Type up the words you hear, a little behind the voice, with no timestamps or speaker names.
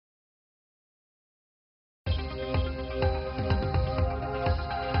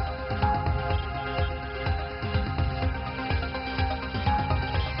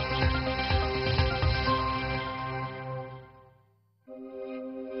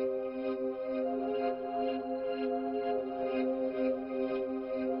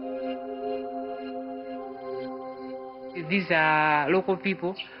these are local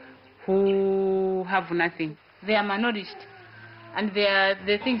people who have nothing. They are malnourished. And they are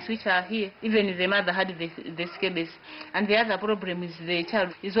the things which are here. Even the mother had the scabies. And the other problem is the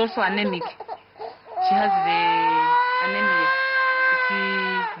child is also anemic. She has the anemia.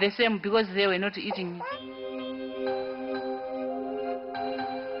 It's the same because they were not eating.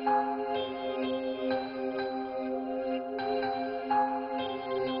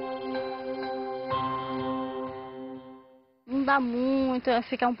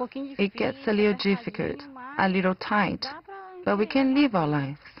 It gets a little difficult, a little tight, but we can live our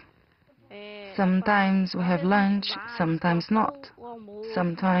lives. Sometimes we have lunch, sometimes not.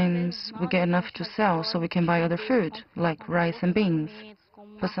 Sometimes we get enough to sell so we can buy other food, like rice and beans.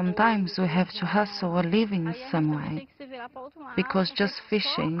 But sometimes we have to hustle a living some way, because just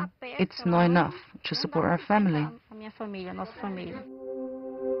fishing, it's not enough to support our family.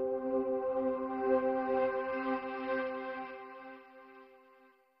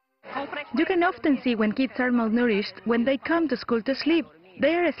 You can often see when kids are malnourished when they come to school to sleep.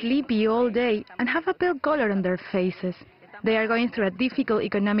 They are sleepy all day and have a pale color on their faces. They are going through a difficult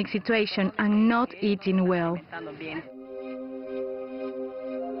economic situation and not eating well.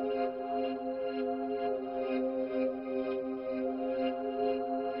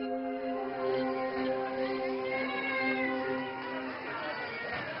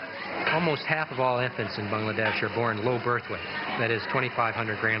 Almost half of all infants in Bangladesh are born low birth weight, that is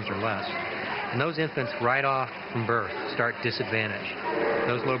 2,500 grams or less. And those infants right off from birth start disadvantaged.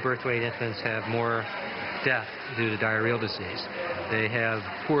 Those low birth weight infants have more death due to diarrheal disease. They have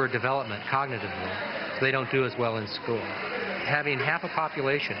poor development cognitively, so they don't do as well in school. Having half a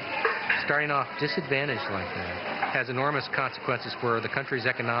population starting off disadvantaged like that has enormous consequences for the country's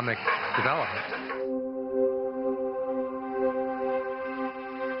economic development.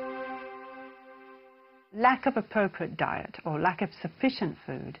 Lack of appropriate diet or lack of sufficient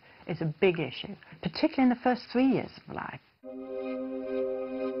food is a big issue, particularly in the first 3 years of life.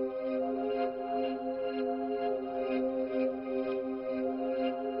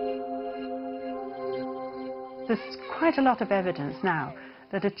 There's quite a lot of evidence now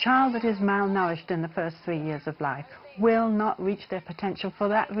that a child that is malnourished in the first 3 years of life will not reach their potential for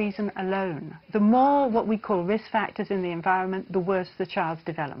that reason alone. The more what we call risk factors in the environment, the worse the child's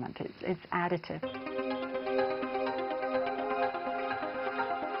development. It's additive.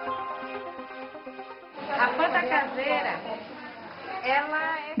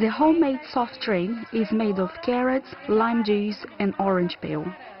 The homemade soft drink is made of carrots, lime juice and orange peel.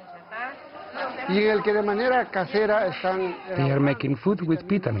 They are making food with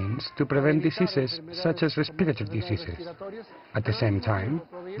vitamins to prevent diseases such as respiratory diseases. At the same time,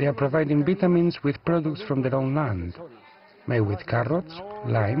 they are providing vitamins with products from their own land, made with carrots,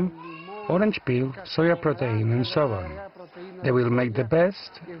 lime, orange peel, soya protein and so on. They will make the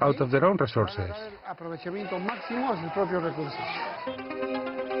best out of their own resources.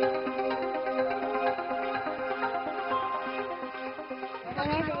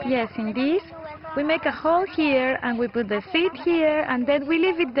 Yes, in this, we make a hole here and we put the seed here and then we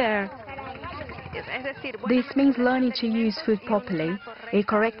leave it there. This means learning to use food properly, a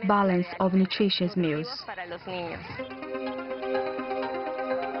correct balance of nutritious meals.